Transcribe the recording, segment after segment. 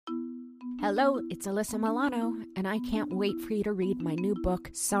Hello, it's Alyssa Milano, and I can't wait for you to read my new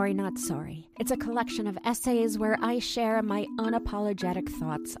book, Sorry Not Sorry. It's a collection of essays where I share my unapologetic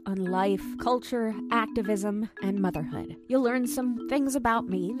thoughts on life, culture, activism, and motherhood. You'll learn some things about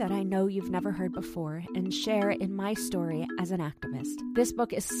me that I know you've never heard before and share in my story as an activist. This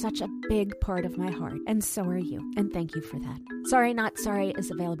book is such a big part of my heart, and so are you, and thank you for that. Sorry Not Sorry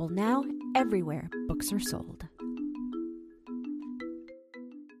is available now everywhere books are sold.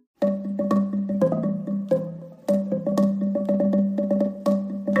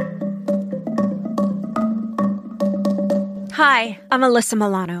 Hi, I'm Alyssa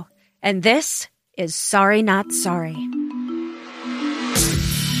Milano, and this is Sorry Not Sorry.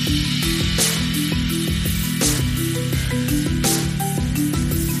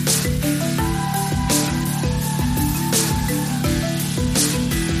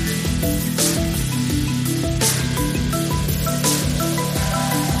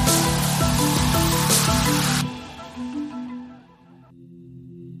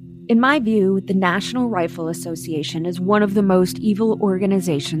 In my view, the National Rifle Association is one of the most evil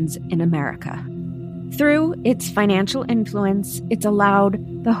organizations in America. Through its financial influence, it's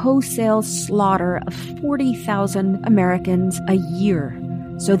allowed the wholesale slaughter of 40,000 Americans a year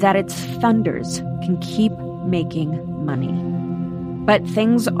so that its funders can keep making money. But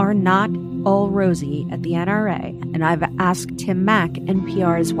things are not all rosy at the NRA, and I've asked Tim Mak,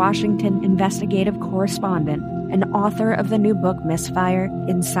 NPR's Washington investigative correspondent and author of the new book, Misfire,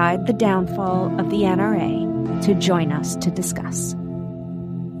 Inside the Downfall of the NRA, to join us to discuss.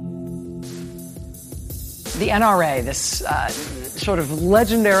 The NRA, this sort of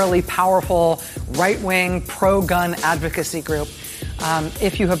legendarily powerful right-wing pro-gun advocacy group,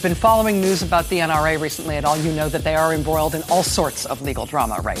 if you have been following news about the NRA recently at all, you know that they are embroiled in all sorts of legal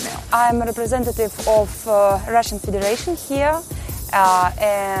drama right now. I'm a representative of Russian Federation here.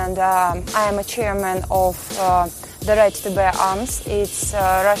 And I am a chairman of the Right to Bear Arms. It's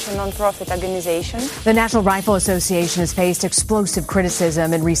a Russian non-profit organization. The National Rifle Association has faced explosive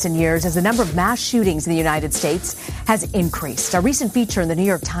criticism in recent years as the number of mass shootings in the United States has increased. A recent feature in the New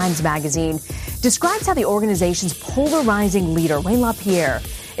York Times Magazine describes how the organization's polarizing leader, Wayne LaPierre,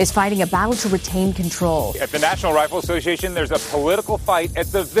 is fighting a battle to retain control. At the National Rifle Association, there's a political fight at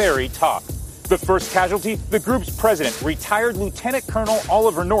the very top. The first casualty, the group's president, retired Lieutenant Colonel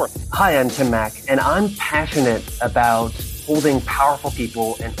Oliver North. Hi, I'm Tim Mak, and I'm passionate about holding powerful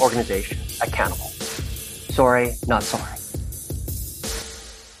people and organizations accountable. Sorry, not sorry.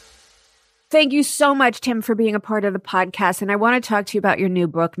 Thank you so much, Tim, for being a part of the podcast. And I want to talk to you about your new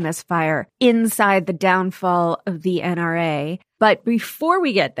book, Misfire, Inside the Downfall of the NRA. But before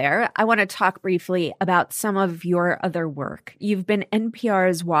we get there, I want to talk briefly about some of your other work. You've been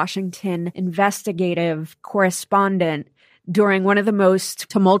NPR's Washington investigative correspondent during one of the most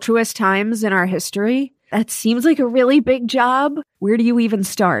tumultuous times in our history. That seems like a really big job. Where do you even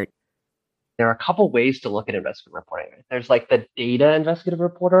start? There are a couple ways to look at investigative reporting. There's like the data investigative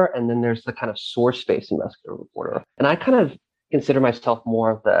reporter, and then there's the kind of source-based investigative reporter. And I kind of consider myself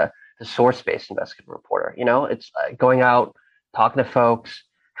more of the source-based investigative reporter. You know, it's going out, talking to folks,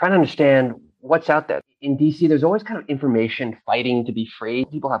 trying to understand what's out there. In DC, there's always kind of information fighting to be free.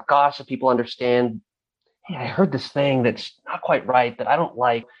 People have gossip. People understand, hey, I heard this thing that's not quite right, that I don't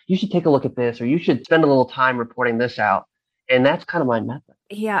like. You should take a look at this, or you should spend a little time reporting this out. And that's kind of my method.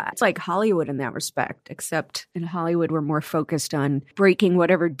 Yeah, it's like Hollywood in that respect, except in Hollywood, we're more focused on breaking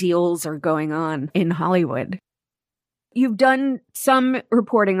whatever deals are going on in Hollywood. You've done some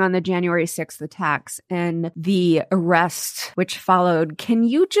reporting on the January 6th attacks and the arrest which followed. Can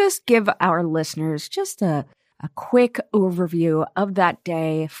you just give our listeners just a quick overview of that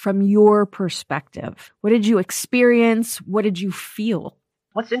day from your perspective? What did you experience? What did you feel?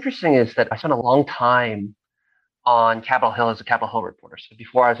 What's interesting is that I spent a long time on Capitol Hill as a Capitol Hill reporter. So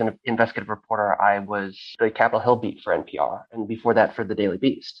before I was an investigative reporter, I was the Capitol Hill beat for NPR, and before that for the Daily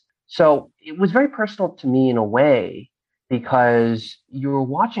Beast. So it was very personal to me in a way, because you were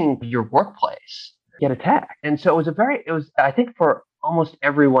watching your workplace get attacked. And so it was, I think for almost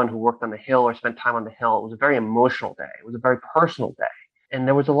everyone who worked on the Hill or spent time on the Hill, it was a very emotional day. It was a very personal day. And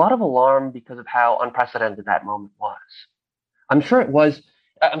there was a lot of alarm because of how unprecedented that moment was. I'm sure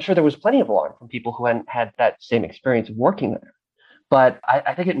there was plenty of alarm from people who hadn't had that same experience of working there. But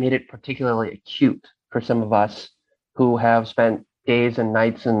I think it made it particularly acute for some of us who have spent days and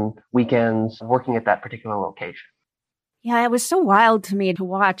nights and weekends working at that particular location. Yeah, it was so wild to me to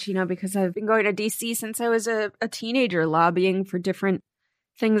watch, because I've been going to DC since I was a teenager, lobbying for different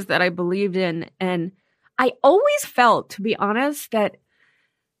things that I believed in. And I always felt, to be honest, that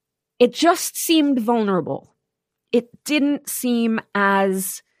it just seemed vulnerable. It didn't seem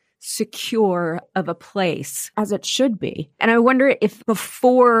as secure of a place as it should be. And I wonder if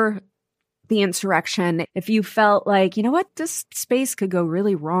before the insurrection, if you felt like, you know what, this space could go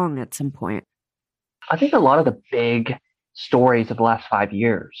really wrong at some point. I think a lot of the big stories of the last 5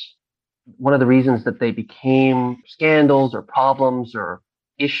 years, one of the reasons that they became scandals or problems or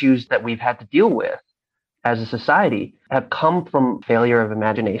issues that we've had to deal with as a society have come from failure of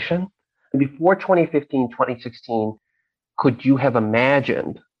imagination. And before 2015, 2016, could you have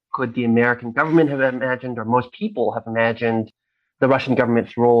imagined, could the American government have imagined, or most people have imagined the Russian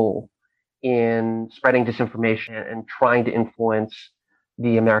government's role in spreading disinformation and trying to influence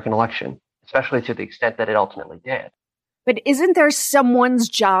the American election, especially to the extent that it ultimately did? But isn't there someone's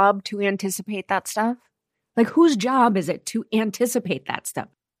job to anticipate that stuff? Like, whose job is it to anticipate that stuff?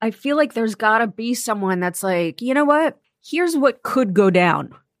 I feel like there's got to be someone that's like, you know what? Here's what could go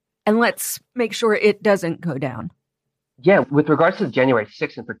down, and let's make sure it doesn't go down. Yeah, with regards to January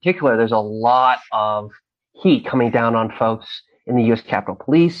 6th in particular, there's a lot of heat coming down on folks in the U.S. Capitol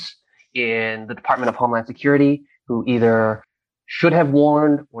Police, in the Department of Homeland Security, who either should have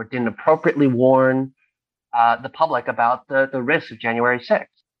warned or didn't appropriately warn the public about the risks of January 6th.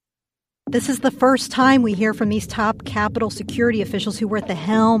 This is the first time we hear from these top Capitol security officials who were at the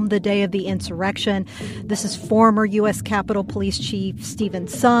helm the day of the insurrection. This is former U.S. Capitol Police Chief Steven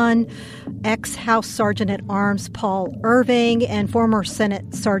Sund, ex-House Sergeant-at-Arms Paul Irving, and former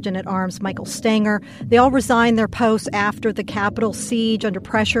Senate Sergeant-at-Arms Michael Stenger. They all resigned their posts after the Capitol siege under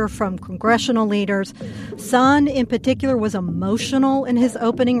pressure from congressional leaders. Sund, in particular, was emotional in his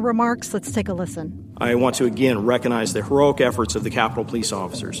opening remarks. Let's take a listen. I want to again recognize the heroic efforts of the Capitol Police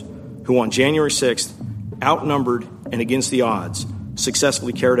officers, who on January 6th, outnumbered and against the odds,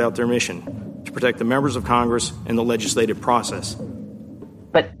 successfully carried out their mission to protect the members of Congress and the legislative process.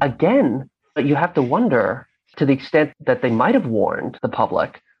 But again, you have to wonder, to the extent that they might have warned the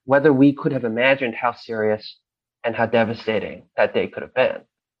public, whether we could have imagined how serious and how devastating that day could have been.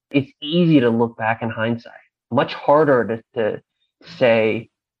 It's easy to look back in hindsight. Much harder to say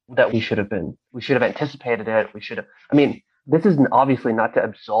that we should have anticipated it. This is obviously not to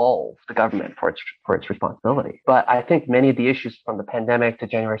absolve the government for its responsibility. But I think many of the issues from the pandemic to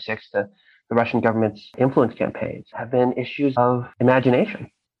January 6th to the Russian government's influence campaigns have been issues of imagination.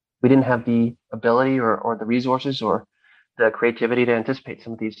 We didn't have the ability or the resources or the creativity to anticipate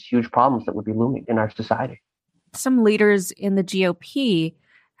some of these huge problems that would be looming in our society. Some leaders in the GOP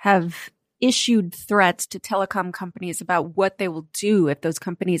have issued threats to telecom companies about what they will do if those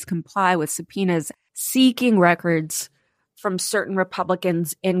companies comply with subpoenas seeking records from certain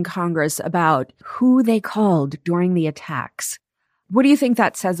Republicans in Congress about who they called during the attacks. What do you think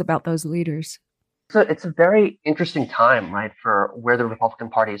that says about those leaders? So it's a very interesting time, right, for where the Republican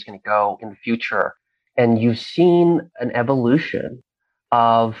Party is going to go in the future. And you've seen an evolution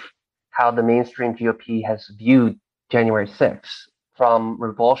of how the mainstream GOP has viewed January 6th, from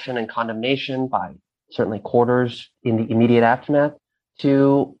revulsion and condemnation by certainly quarters in the immediate aftermath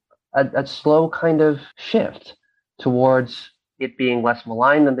to a slow kind of shift towards it being less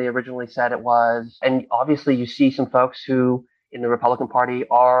malign than they originally said it was. And obviously you see some folks who in the Republican Party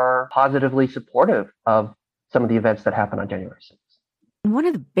are positively supportive of some of the events that happened on January 6th. One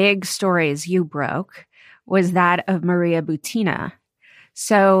of the big stories you broke was that of Maria Butina.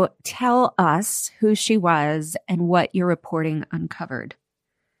 So tell us who she was and what your reporting uncovered.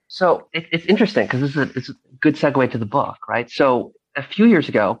 So it's interesting because it's a good segue to the book, right? So a few years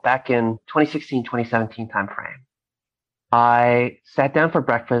ago, back in 2016, 2017 timeframe, I sat down for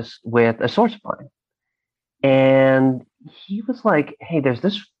breakfast with a source of mine, and he was like, hey, there's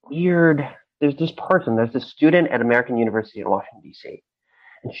this student at American University in Washington, D.C.,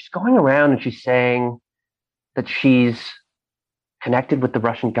 and she's going around and she's saying that she's connected with the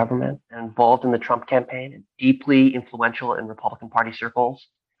Russian government and involved in the Trump campaign and deeply influential in Republican Party circles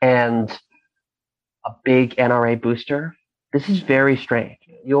and a big NRA booster. This is very strange.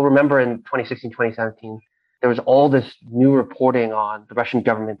 You'll remember in 2016, 2017, there was all this new reporting on the Russian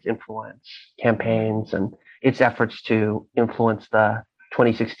government's influence campaigns and its efforts to influence the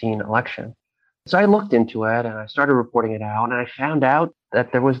 2016 election. So I looked into it and I started reporting it out, and I found out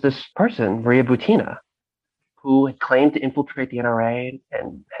that there was this person, Maria Butina, who had claimed to infiltrate the NRA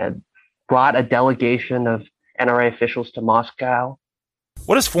and had brought a delegation of NRA officials to Moscow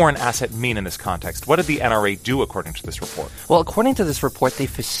What does foreign asset mean in this context? What did the NRA do according to this report? Well, according to this report, they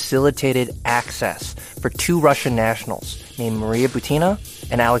facilitated access for two Russian nationals named Maria Butina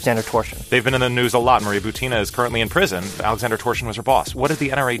and Alexander Torshin. They've been in the news a lot. Maria Butina is currently in prison. Alexander Torshin was her boss. What did the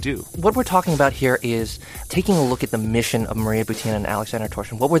NRA do? What we're talking about here is taking a look at the mission of Maria Butina and Alexander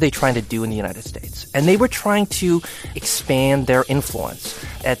Torshin. What were they trying to do in the United States? And they were trying to expand their influence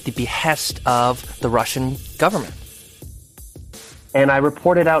at the behest of the Russian government. And I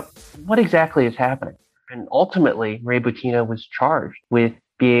reported out what exactly is happening. And ultimately, Maria Butina was charged with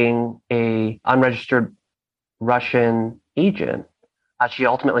being an unregistered Russian agent. She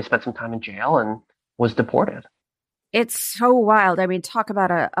ultimately spent some time in jail and was deported. It's so wild. I mean, talk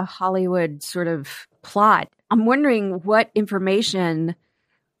about a Hollywood sort of plot. I'm wondering what information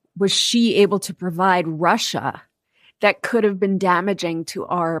was she able to provide Russia that could have been damaging to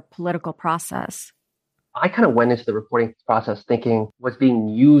our political process? I kind of went into the reporting process thinking was being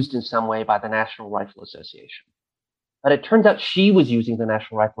used in some way by the National Rifle Association. But it turns out she was using the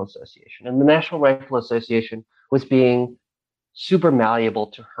National Rifle Association, and the National Rifle Association was being super malleable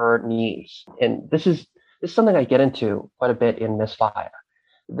to her needs. And this is something I get into quite a bit in Misfire,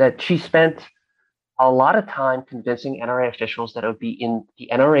 that she spent a lot of time convincing NRA officials that it would be in the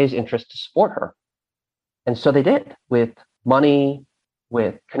NRA's interest to support her. And so they did, with money,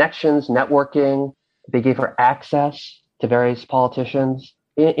 with connections, networking. They gave her access to various politicians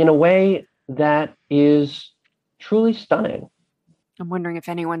in a way that is truly stunning. I'm wondering if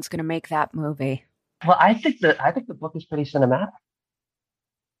anyone's going to make that movie. Well, I think the book is pretty cinematic.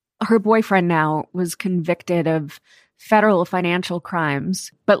 Her boyfriend now was convicted of federal financial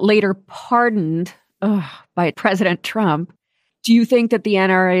crimes, but later pardoned by President Trump. Do you think that the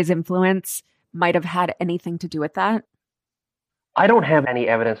NRA's influence might have had anything to do with that? I don't have any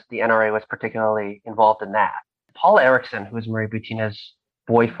evidence that the NRA was particularly involved in that. Paul Erickson, who was Maria Butina's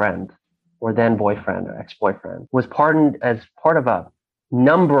boyfriend, or then boyfriend or ex-boyfriend, was pardoned as part of a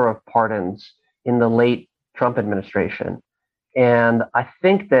number of pardons in the late Trump administration. And I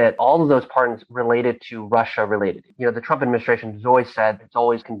think that all of those pardons related to Russia related. You know, the Trump administration has always said, it's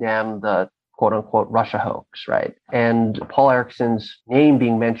always condemned the quote unquote Russia hoax, right? And Paul Erickson's name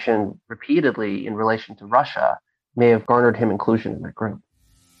being mentioned repeatedly in relation to Russia may have garnered him inclusion in that group.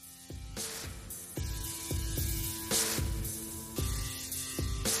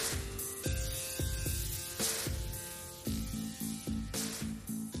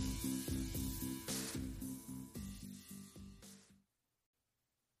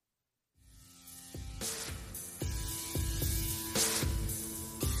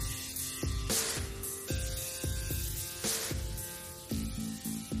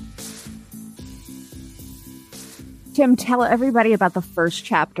 Tim, tell everybody about the first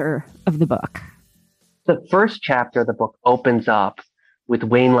chapter of the book. The first chapter of the book opens up with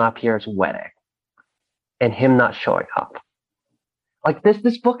Wayne LaPierre's wedding and him not showing up. Like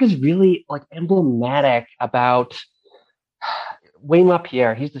this book is really like emblematic about Wayne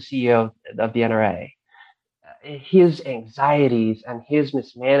LaPierre. He's the CEO of the NRA. His anxieties and his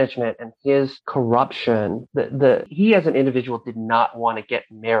mismanagement and his corruption. He as an individual did not want to get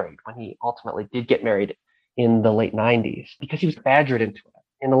married when he ultimately did get married in the late 90s because he was badgered into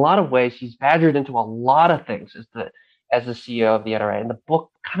it. In a lot of ways, he's badgered into a lot of things as the CEO of the NRA. And the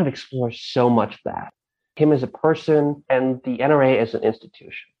book kind of explores so much of that. Him as a person and the NRA as an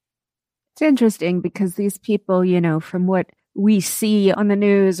institution. It's interesting because these people, you know, from what we see on the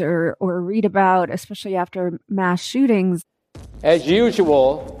news or read about, especially after mass shootings. As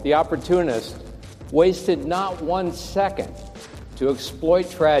usual, the opportunist wasted not 1 second to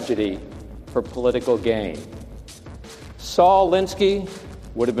exploit tragedy for political gain. Saul Alinsky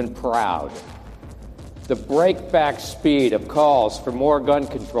would have been proud. The breakback speed of calls for more gun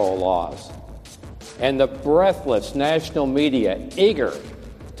control laws and the breathless national media eager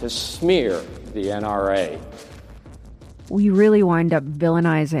to smear the NRA. We really wind up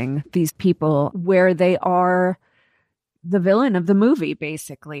villainizing these people where they are the villain of the movie,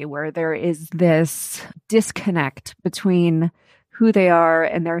 basically, where there is this disconnect between who they are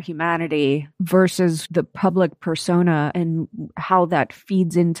and their humanity versus the public persona and how that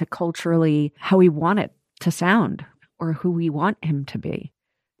feeds into culturally how we want it to sound or who we want him to be.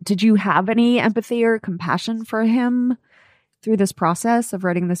 Did you have any empathy or compassion for him through this process of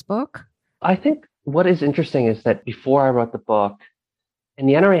writing this book? I think what is interesting is that before I wrote the book, and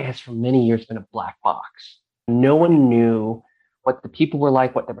the NRA has for many years been a black box. No one knew what the people were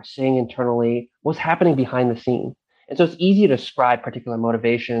like, what they were saying internally, what was happening behind the scenes. And so it's easy to ascribe particular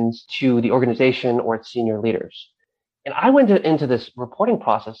motivations to the organization or its senior leaders. And I went into this reporting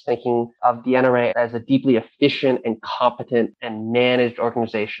process thinking of the NRA as a deeply efficient and competent and managed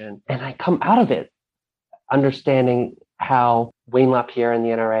organization. And I come out of it understanding how Wayne LaPierre and the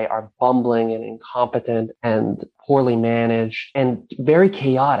NRA are bumbling and incompetent and poorly managed and very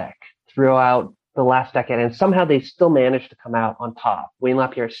chaotic throughout the last decade. And somehow they still managed to come out on top. Wayne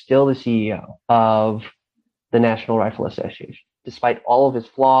LaPierre is still the CEO of the National Rifle Association, despite all of his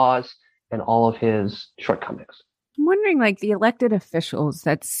flaws and all of his shortcomings. I'm wondering, like, the elected officials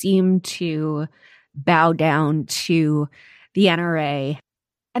that seem to bow down to the NRA.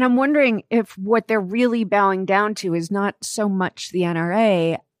 And I'm wondering if what they're really bowing down to is not so much the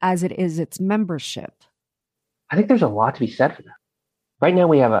NRA as it is its membership. I think there's a lot to be said for that. Right now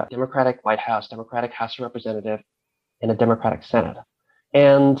we have a Democratic White House, Democratic House of Representatives, and a Democratic Senate.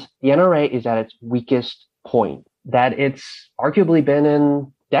 And the NRA is at its weakest point that it's arguably been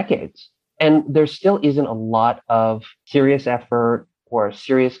in decades. And there still isn't a lot of serious effort or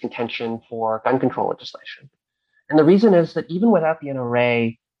serious contention for gun control legislation. And the reason is that even without the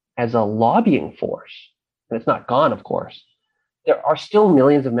NRA as a lobbying force, and it's not gone, of course, there are still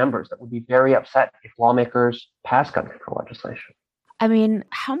millions of members that would be very upset if lawmakers pass gun control legislation. I mean,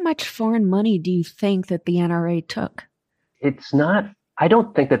 how much foreign money do you think that the NRA took? I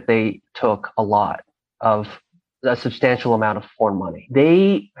don't think that they took a lot of a substantial amount of foreign money.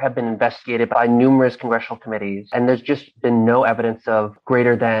 They have been investigated by numerous congressional committees, and there's just been no evidence of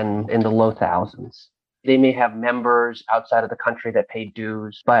greater than in the low thousands. They may have members outside of the country that pay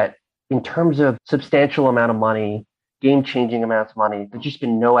dues, but in terms of substantial amount of money, game-changing amounts of money, there's just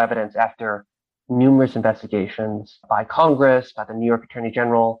been no evidence after numerous investigations by Congress, by the New York Attorney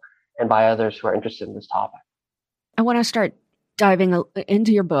General, and by others who are interested in this topic. I want to start diving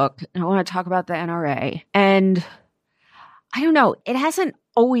into your book, and I want to talk about the NRA. And I don't know, it hasn't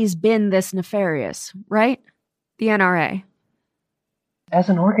always been this nefarious, right? The NRA. As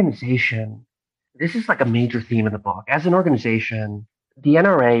an organization, this is like a major theme of the book. As an organization, the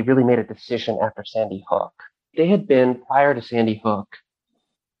NRA really made a decision after Sandy Hook. They had been, prior to Sandy Hook,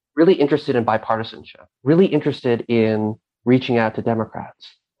 really interested in bipartisanship, really interested in reaching out to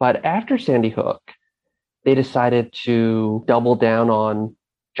Democrats. But after Sandy Hook, they decided to double down on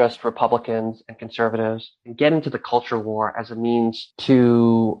just Republicans and conservatives and get into the culture war as a means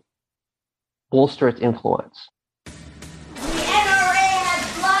to bolster its influence. The NRA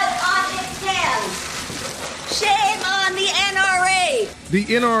has blood on its hands. Shame on the NRA! The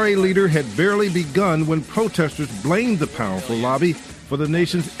NRA leader had barely begun when protesters blamed the powerful lobby for the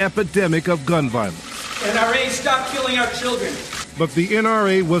nation's epidemic of gun violence. NRA, stop killing our children! But the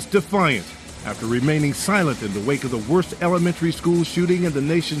NRA was defiant. After remaining silent in the wake of the worst elementary school shooting in the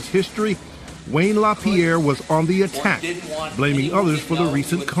nation's history, Wayne LaPierre was on the attack, blaming others for the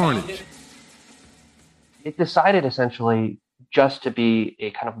recent carnage. It decided essentially just to be a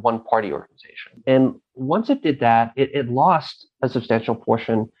kind of one-party organization. And once it did that, it lost a substantial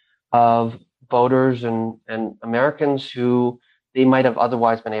portion of voters and Americans who they might have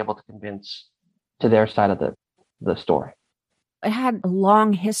otherwise been able to convince to their side of the story. It had a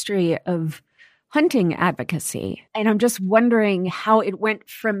long history of hunting advocacy. And I'm just wondering how it went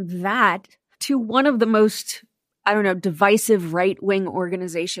from that to one of the most, divisive right-wing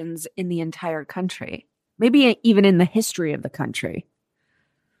organizations in the entire country. Maybe even in the history of the country.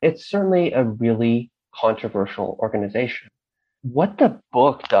 It's certainly a really controversial organization. What the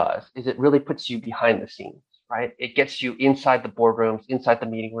book does is it really puts you behind the scenes, right? It gets you inside the boardrooms, inside the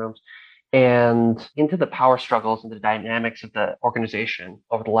meeting rooms, and into the power struggles and the dynamics of the organization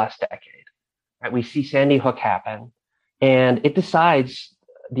over the last decade. Right? We see Sandy Hook happen, and the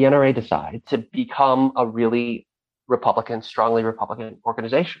NRA decides to become a really strongly Republican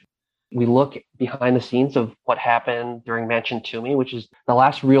organization. We look behind the scenes of what happened during Manchin Toomey, which is the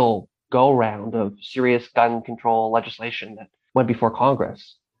last real go-round of serious gun control legislation that went before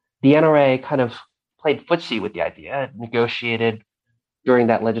Congress. The NRA kind of played footsie with the idea, negotiated during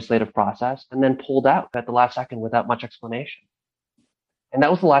that legislative process, and then pulled out at the last second without much explanation. And that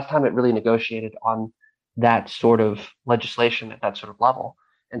was the last time it really negotiated on that sort of legislation at that sort of level.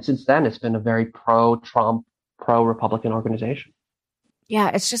 And since then, it's been a very pro-Trump, pro-Republican organization. Yeah,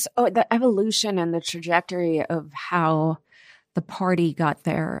 it's just the evolution and the trajectory of how the party got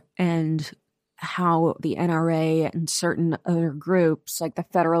there and how the NRA and certain other groups like the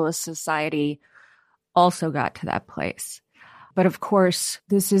Federalist Society also got to that place. But of course,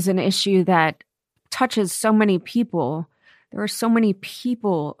 this is an issue that touches so many people. There are so many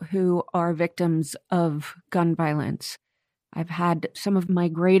people who are victims of gun violence. I've had some of my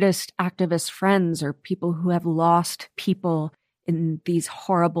greatest activist friends or people who have lost people in these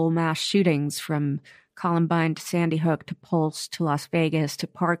horrible mass shootings, from Columbine to Sandy Hook to Pulse to Las Vegas to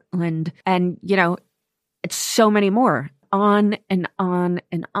Parkland. And, it's so many more, on and on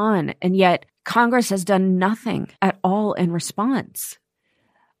and on. And yet Congress has done nothing at all in response,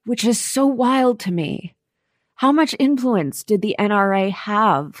 which is so wild to me. How much influence did the NRA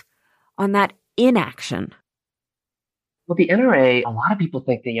have on that inaction? Well, the NRA, a lot of people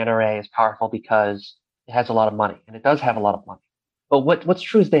think the NRA is powerful because it has a lot of money, and it does have a lot of money. But what's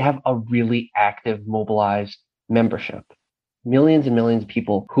true is they have a really active, mobilized membership. Millions and millions of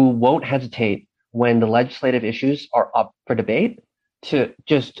people who won't hesitate when the legislative issues are up for debate to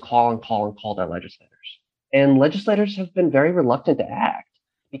just call their legislators. And legislators have been very reluctant to act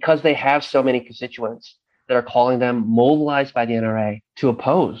because they have so many constituents that are calling them, mobilized by the NRA, to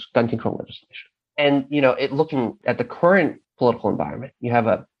oppose gun control legislation. And, looking at the current political environment, you have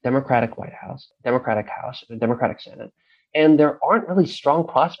a Democratic White House, Democratic House, a Democratic Senate, and there aren't really strong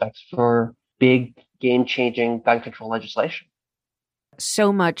prospects for big, game-changing gun control legislation.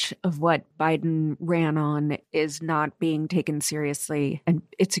 So much of what Biden ran on is not being taken seriously. And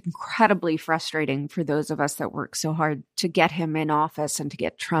it's incredibly frustrating for those of us that work so hard to get him in office and to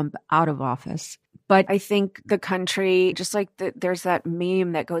get Trump out of office. But I think the country, just like there's that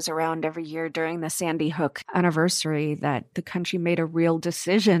meme that goes around every year during the Sandy Hook anniversary, that the country made a real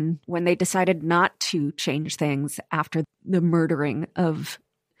decision when they decided not to change things after the murdering of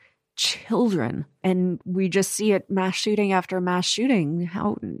children. And we just see it, mass shooting after mass shooting,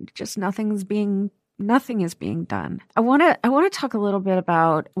 how just nothing is being done. I want to talk a little bit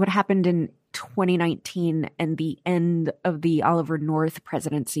about what happened in 2019 and the end of the Oliver North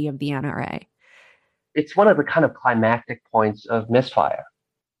presidency of the NRA. It's one of the kind of climactic points of misfire.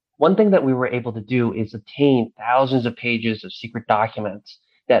 One thing that we were able to do is obtain thousands of pages of secret documents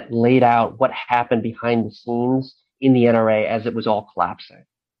that laid out what happened behind the scenes in the NRA as it was all collapsing.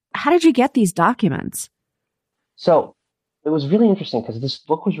 How did you get these documents? So it was really interesting because this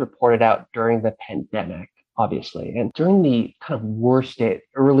book was reported out during the pandemic, obviously. And during the kind of worst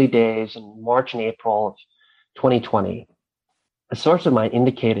early days in March and April of 2020, a source of mine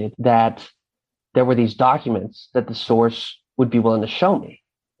indicated that there were these documents that the source would be willing to show me.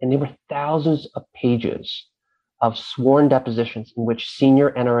 And there were thousands of pages of sworn depositions in which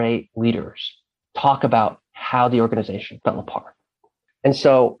senior NRA leaders talk about how the organization fell apart. And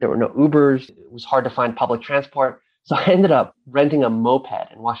so there were no Ubers. It was hard to find public transport. So I ended up renting a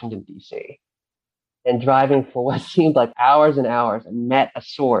moped in Washington, D.C. and driving for what seemed like hours and hours and met a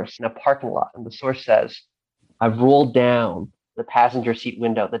source in a parking lot. And the source says, I've rolled down the passenger seat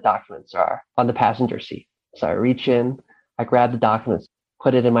window. The documents are on the passenger seat. So I reach in, I grab the documents,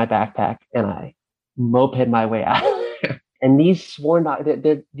 put it in my backpack, and I moped my way out of there. And these sworn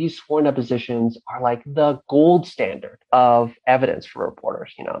depositions are like the gold standard of evidence for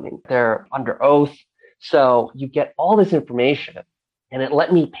reporters. They're under oath. So you get all this information, and it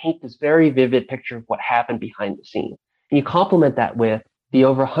let me paint this very vivid picture of what happened behind the scenes. And you complement that with the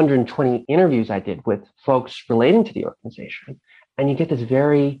over 120 interviews I did with folks relating to the organization, and you get this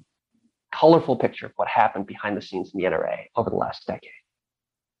very colorful picture of what happened behind the scenes in the NRA over the last decade.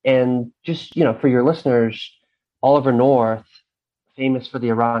 And just, for your listeners, Oliver North, famous for the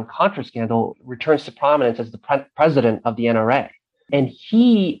Iran-Contra scandal, returns to prominence as the president of the NRA. And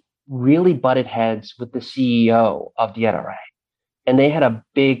he really butted heads with the CEO of the NRA. And they had a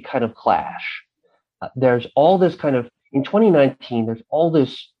big kind of clash. There's all this in 2019, there's all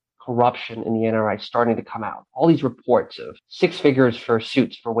this corruption in the NRA starting to come out. All these reports of 6 figures for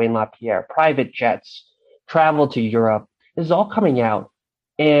suits for Wayne LaPierre, private jets, travel to Europe. This is all coming out.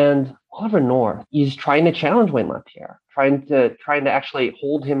 And Oliver North is trying to challenge Wayne LaPierre, trying to actually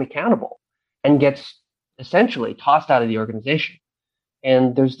hold him accountable, and gets essentially tossed out of the organization.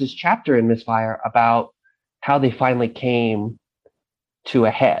 And there's this chapter in Misfire about how they finally came to a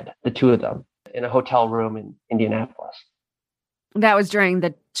head, the two of them, in a hotel room in Indianapolis. That was during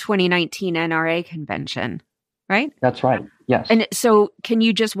the 2019 NRA convention, right? That's right. Yes. And so can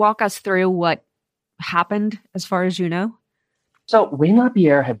you just walk us through what happened as far as you know? So Wayne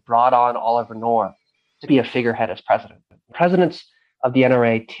LaPierre had brought on Oliver North to be a figurehead as president. Presidents of the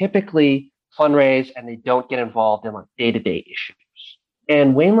NRA typically fundraise and they don't get involved in day-to-day issues.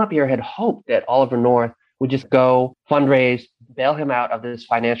 And Wayne LaPierre had hoped that Oliver North would just go fundraise, bail him out of this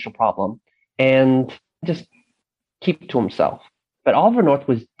financial problem, and just keep to himself. But Oliver North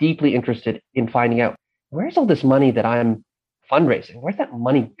was deeply interested in finding out, where's all this money that I'm fundraising? Where's that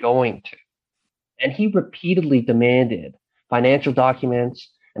money going to? And he repeatedly demanded financial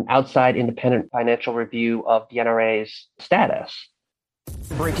documents, an outside independent financial review of the NRA's status.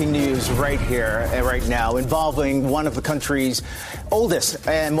 Breaking news right here, right now, involving one of the country's oldest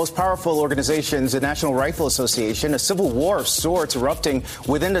and most powerful organizations, the National Rifle Association. A civil war of sorts erupting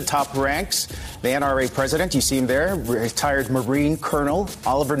within the top ranks. The NRA president, you see him there, retired Marine Colonel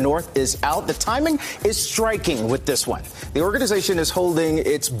Oliver North, is out. The timing is striking with this one. The organization is holding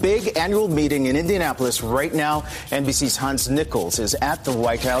its big annual meeting in Indianapolis right now. NBC's Hans Nichols is at the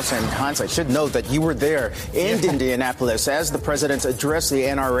White House. And Hans, I should note that you were there in Indianapolis as the president addressed the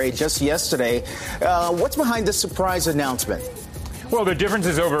NRA just yesterday. What's behind this surprise announcement? Well, the difference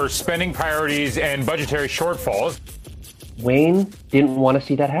is over spending priorities and budgetary shortfalls. Wayne didn't want to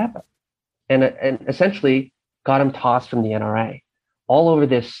see that happen and essentially got him tossed from the NRA all over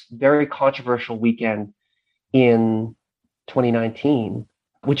this very controversial weekend in 2019,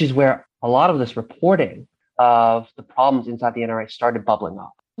 which is where a lot of this reporting of the problems inside the NRA started bubbling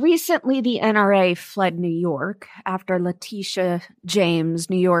up. Recently, the NRA fled New York after Letitia James,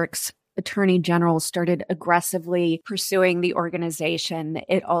 New York's Attorney General, started aggressively pursuing the organization.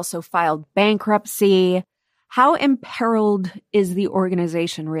 It also filed bankruptcy. How imperiled is the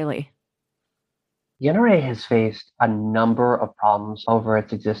organization really? The NRA has faced a number of problems over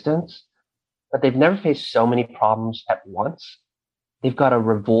its existence, but they've never faced so many problems at once. They've got a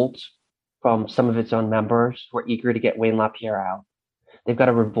revolt from some of its own members who are eager to get Wayne LaPierre out. They've got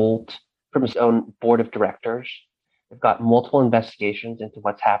a revolt from its own board of directors. They've got multiple investigations into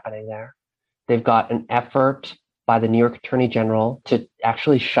what's happening there. They've got an effort by the New York Attorney General to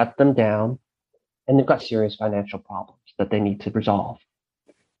actually shut them down. And they've got serious financial problems that they need to resolve.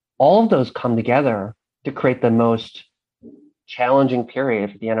 All of those come together to create the most challenging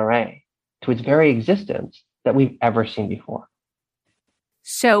period for the NRA to its very existence that we've ever seen before.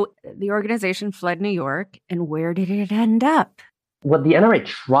 So the organization fled New York, and where did it end up? Well, the NRA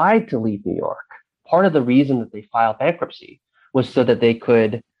tried to leave New York. Part of the reason that they filed bankruptcy was so that they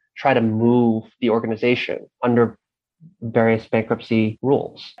could try to move the organization under various bankruptcy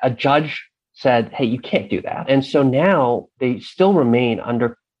rules. A judge said, hey, you can't do that. And so now they still remain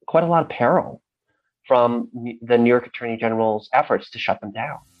under quite a lot of peril from the New York Attorney General's efforts to shut them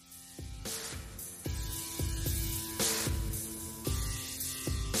down.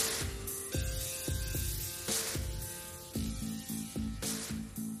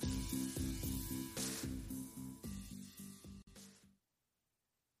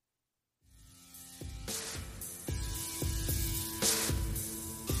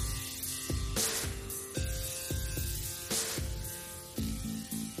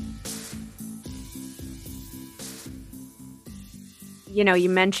 You know, you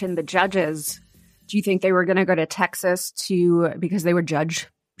mentioned the judges. Do you think they were going to go to Texas because they were judge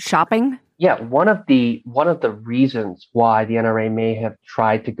shopping? Yeah, one of the reasons why the NRA may have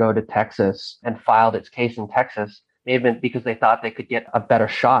tried to go to Texas and filed its case in Texas may have been because they thought they could get a better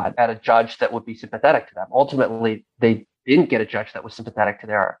shot at a judge that would be sympathetic to them. Ultimately, they didn't get a judge that was sympathetic to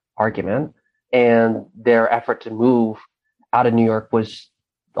their argument, and their effort to move out of New York was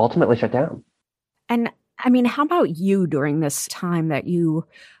ultimately shut down. And I mean, how about you during this time that you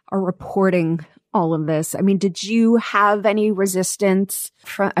are reporting all of this? I mean, did you have any resistance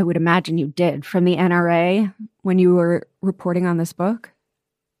from, I would imagine you did, from the NRA when you were reporting on this book?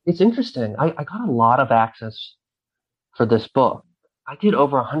 It's interesting. I got a lot of access for this book. I did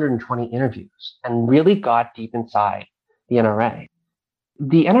over 120 interviews and really got deep inside the NRA.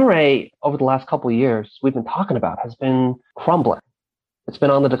 The NRA, over the last couple of years, we've been talking about, has been crumbling. It's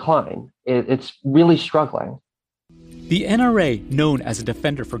been on the decline. It's really struggling. The NRA, known as a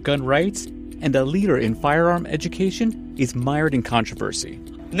defender for gun rights and a leader in firearm education, is mired in controversy.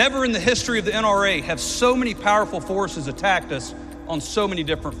 Never in the history of the NRA have so many powerful forces attacked us on so many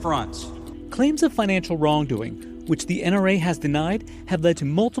different fronts. Claims of financial wrongdoing, which the NRA has denied, have led to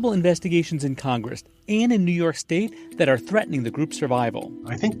multiple investigations in Congress and in New York State that are threatening the group's survival.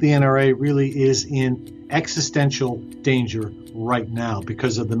 I think the NRA really is in existential danger right now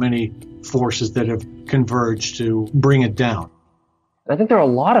because of the many forces that have converged to bring it down. I think there are a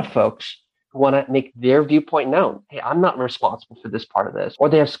lot of folks who want to make their viewpoint known. Hey, I'm not responsible for this part of this, or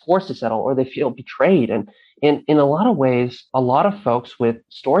they have scores to settle, or they feel betrayed. And in a lot of ways, a lot of folks with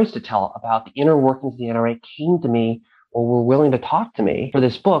stories to tell about the inner workings of the NRA came to me or were willing to talk to me for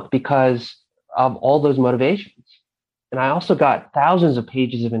this book because of all those motivations. And I also got thousands of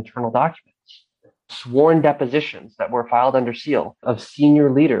pages of internal documents, sworn depositions that were filed under seal of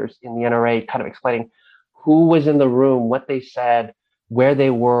senior leaders in the NRA, kind of explaining who was in the room, what they said, where they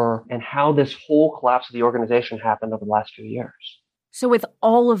were, and how this whole collapse of the organization happened over the last few years. So with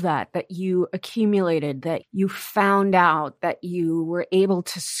all of that you accumulated, that you found out, that you were able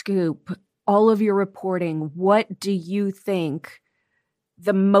to scoop, all of your reporting, what do you think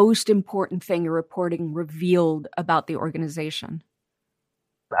the most important thing your reporting revealed about the organization?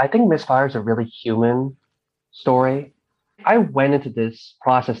 I think Misfire is a really human story. I went into this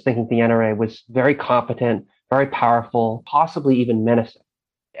process thinking the NRA was very competent, very powerful, possibly even menacing,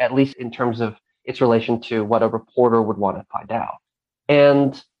 at least in terms of its relation to what a reporter would want to find out.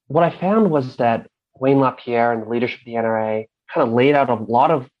 And what I found was that Wayne LaPierre and the leadership of the NRA kind of laid out a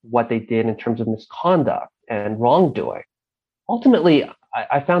lot of what they did in terms of misconduct and wrongdoing. Ultimately,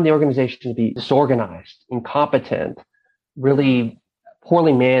 I found the organization to be disorganized, incompetent, really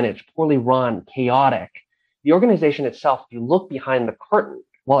poorly managed, poorly run, chaotic. The organization itself, if you look behind the curtain,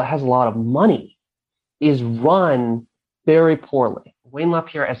 while it has a lot of money, is run very poorly. Wayne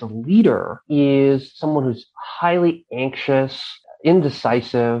LaPierre as a leader is someone who's highly anxious,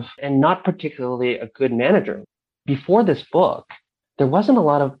 indecisive, and not particularly a good manager. Before this book, there wasn't a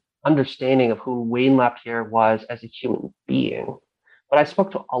lot of understanding of who Wayne LaPierre was as a human being. But I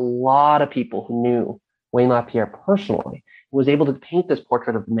spoke to a lot of people who knew Wayne LaPierre personally, who was able to paint this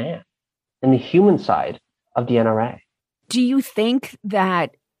portrait of the man and the human side of the NRA. Do you think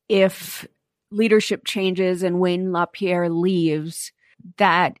that if leadership changes and Wayne LaPierre leaves,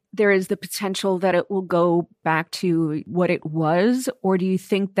 that there is the potential that it will go back to what it was? Or do you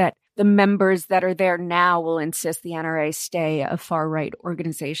think that the members that are there now will insist the NRA stay a far-right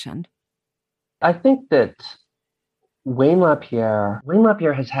organization? I think that Wayne LaPierre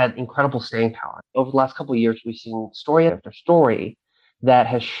has had incredible staying power. Over the last couple of years, we've seen story after story that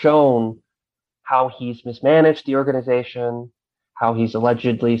has shown how he's mismanaged the organization, how he's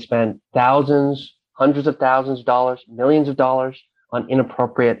allegedly spent thousands, hundreds of thousands of dollars, millions of dollars on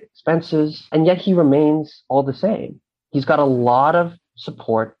inappropriate expenses, and yet he remains all the same. He's got a lot of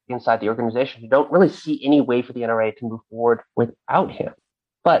support inside the organization. You don't really see any way for the NRA to move forward without him.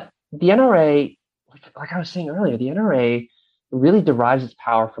 But the NRA, like I was saying earlier, the NRA really derives its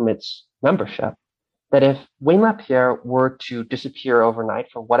power from its membership. That if Wayne LaPierre were to disappear overnight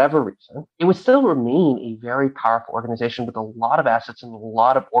for whatever reason, it would still remain a very powerful organization with a lot of assets and a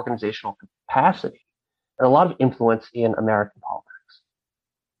lot of organizational capacity and a lot of influence in American politics.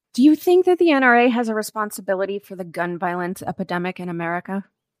 Do you think that the NRA has a responsibility for the gun violence epidemic in America?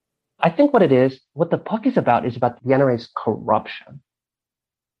 I think what the book is about the NRA's corruption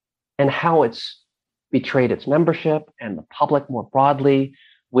and how it's betrayed its membership and the public more broadly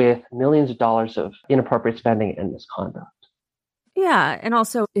with millions of dollars of inappropriate spending and misconduct. Yeah, and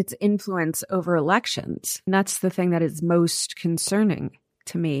also its influence over elections. And that's the thing that is most concerning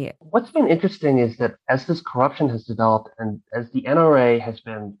to me. What's been interesting is that as this corruption has developed and as the NRA has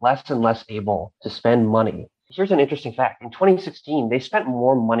been less and less able to spend money, here's an interesting fact. In 2016, they spent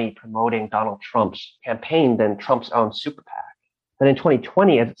more money promoting Donald Trump's campaign than Trump's own super PAC. But in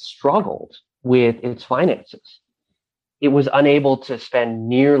 2020, as it struggled with its finances, it was unable to spend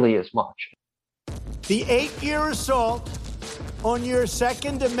nearly as much. The 8-year assault on your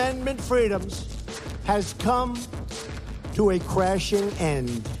Second Amendment freedoms has come to a crashing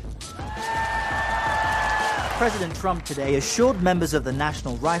end. President Trump today assured members of the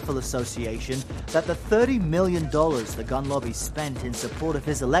National Rifle Association that the $30 million the gun lobby spent in support of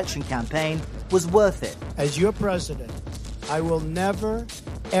his election campaign was worth it. As your president, I will never,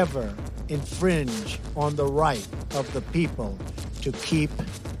 ever infringe on the right of the people to keep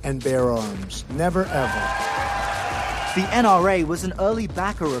and bear arms. Never, ever. The NRA was an early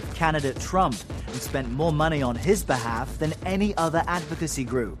backer of candidate Trump and spent more money on his behalf than any other advocacy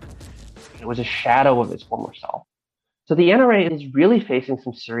group. It was a shadow of its former self. So the NRA is really facing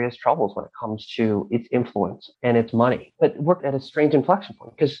some serious troubles when it comes to its influence and its money. But it worked at a strange inflection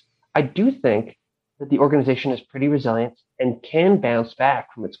point because I do think that the organization is pretty resilient and can bounce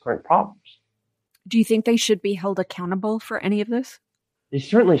back from its current problems. Do you think they should be held accountable for any of this? They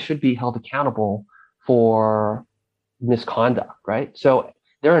certainly should be held accountable for misconduct, right? So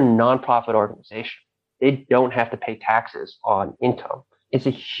they're a nonprofit organization. They don't have to pay taxes on income. It's a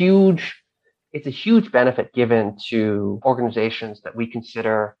huge benefit given to organizations that we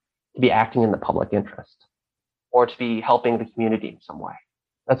consider to be acting in the public interest or to be helping the community in some way.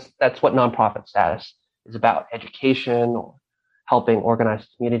 That's what nonprofit status is about, education or helping organize the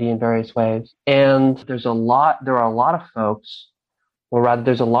community in various ways. And there's a lot of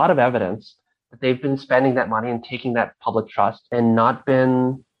evidence that they've been spending that money and taking that public trust and not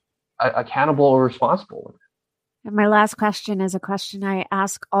been accountable or responsible with it. And my last question is a question I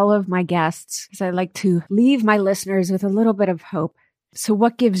ask all of my guests because I like to leave my listeners with a little bit of hope. So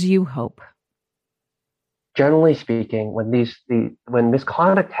what gives you hope? Generally speaking, when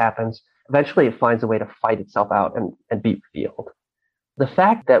misconduct happens, eventually it finds a way to fight itself out and be revealed. The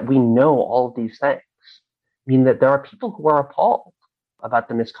fact that we know all of these things mean that there are people who are appalled. about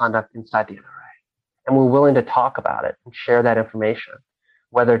the misconduct inside the NRA. And we're willing to talk about it and share that information,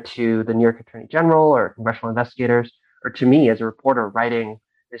 whether to the New York Attorney General or congressional investigators, or to me as a reporter writing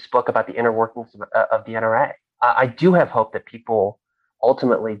this book about the inner workings of the NRA. I do have hope that people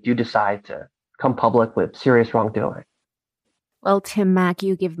ultimately do decide to come public with serious wrongdoing. Well, Tim Mak,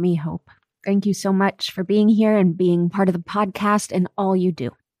 you give me hope. Thank you so much for being here and being part of the podcast and all you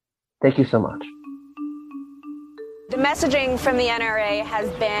do. Thank you so much. The messaging from the NRA has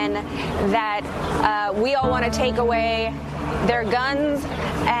been that we all want to take away their guns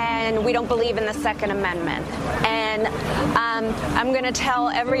and we don't believe in the Second Amendment. And I'm going to tell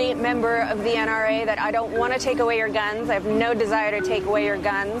every member of the NRA that I don't want to take away your guns. I have no desire to take away your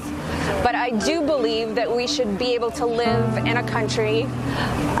guns. But I do believe that we should be able to live in a country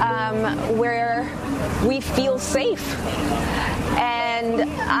where we feel safe and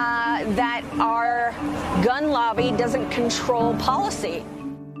that our gun lobby doesn't control policy.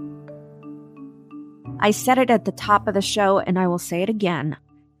 I said it at the top of the show, and I will say it again.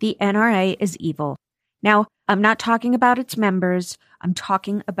 The NRA is evil. Now, I'm not talking about its members. I'm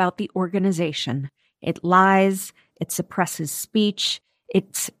talking about the organization. It lies. It suppresses speech.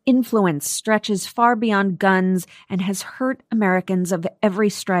 Its influence stretches far beyond guns and has hurt Americans of every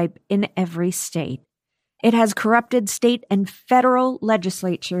stripe in every state. It has corrupted state and federal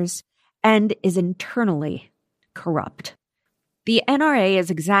legislatures and is internally corrupt. The NRA is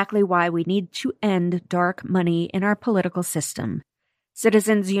exactly why we need to end dark money in our political system.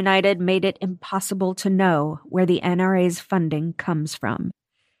 Citizens United made it impossible to know where the NRA's funding comes from.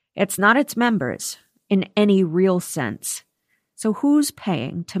 It's not its members, in any real sense. So who's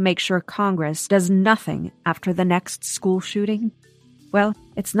paying to make sure Congress does nothing after the next school shooting? Well,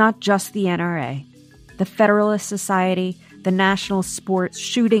 it's not just the NRA. The Federalist Society, the National Sports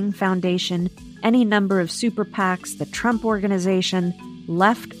Shooting Foundation, any number of super PACs, the Trump Organization,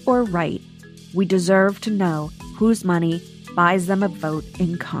 left or right, we deserve to know whose money buys them a vote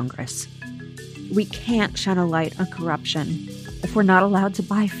in Congress. We can't shine a light on corruption if we're not allowed to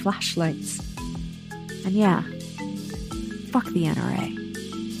buy flashlights. And yeah, fuck the NRA.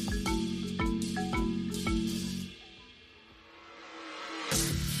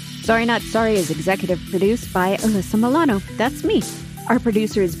 Sorry Not Sorry is executive produced by Alyssa Milano. That's me. Our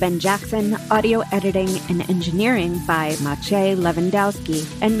producer is Ben Jackson, audio editing and engineering by Maciej Lewandowski,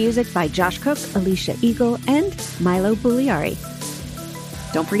 and music by Josh Cook, Alicia Eagle, and Milo Bugliari.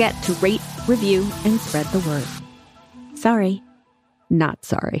 Don't forget to rate, review, and spread the word. Sorry, not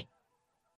sorry.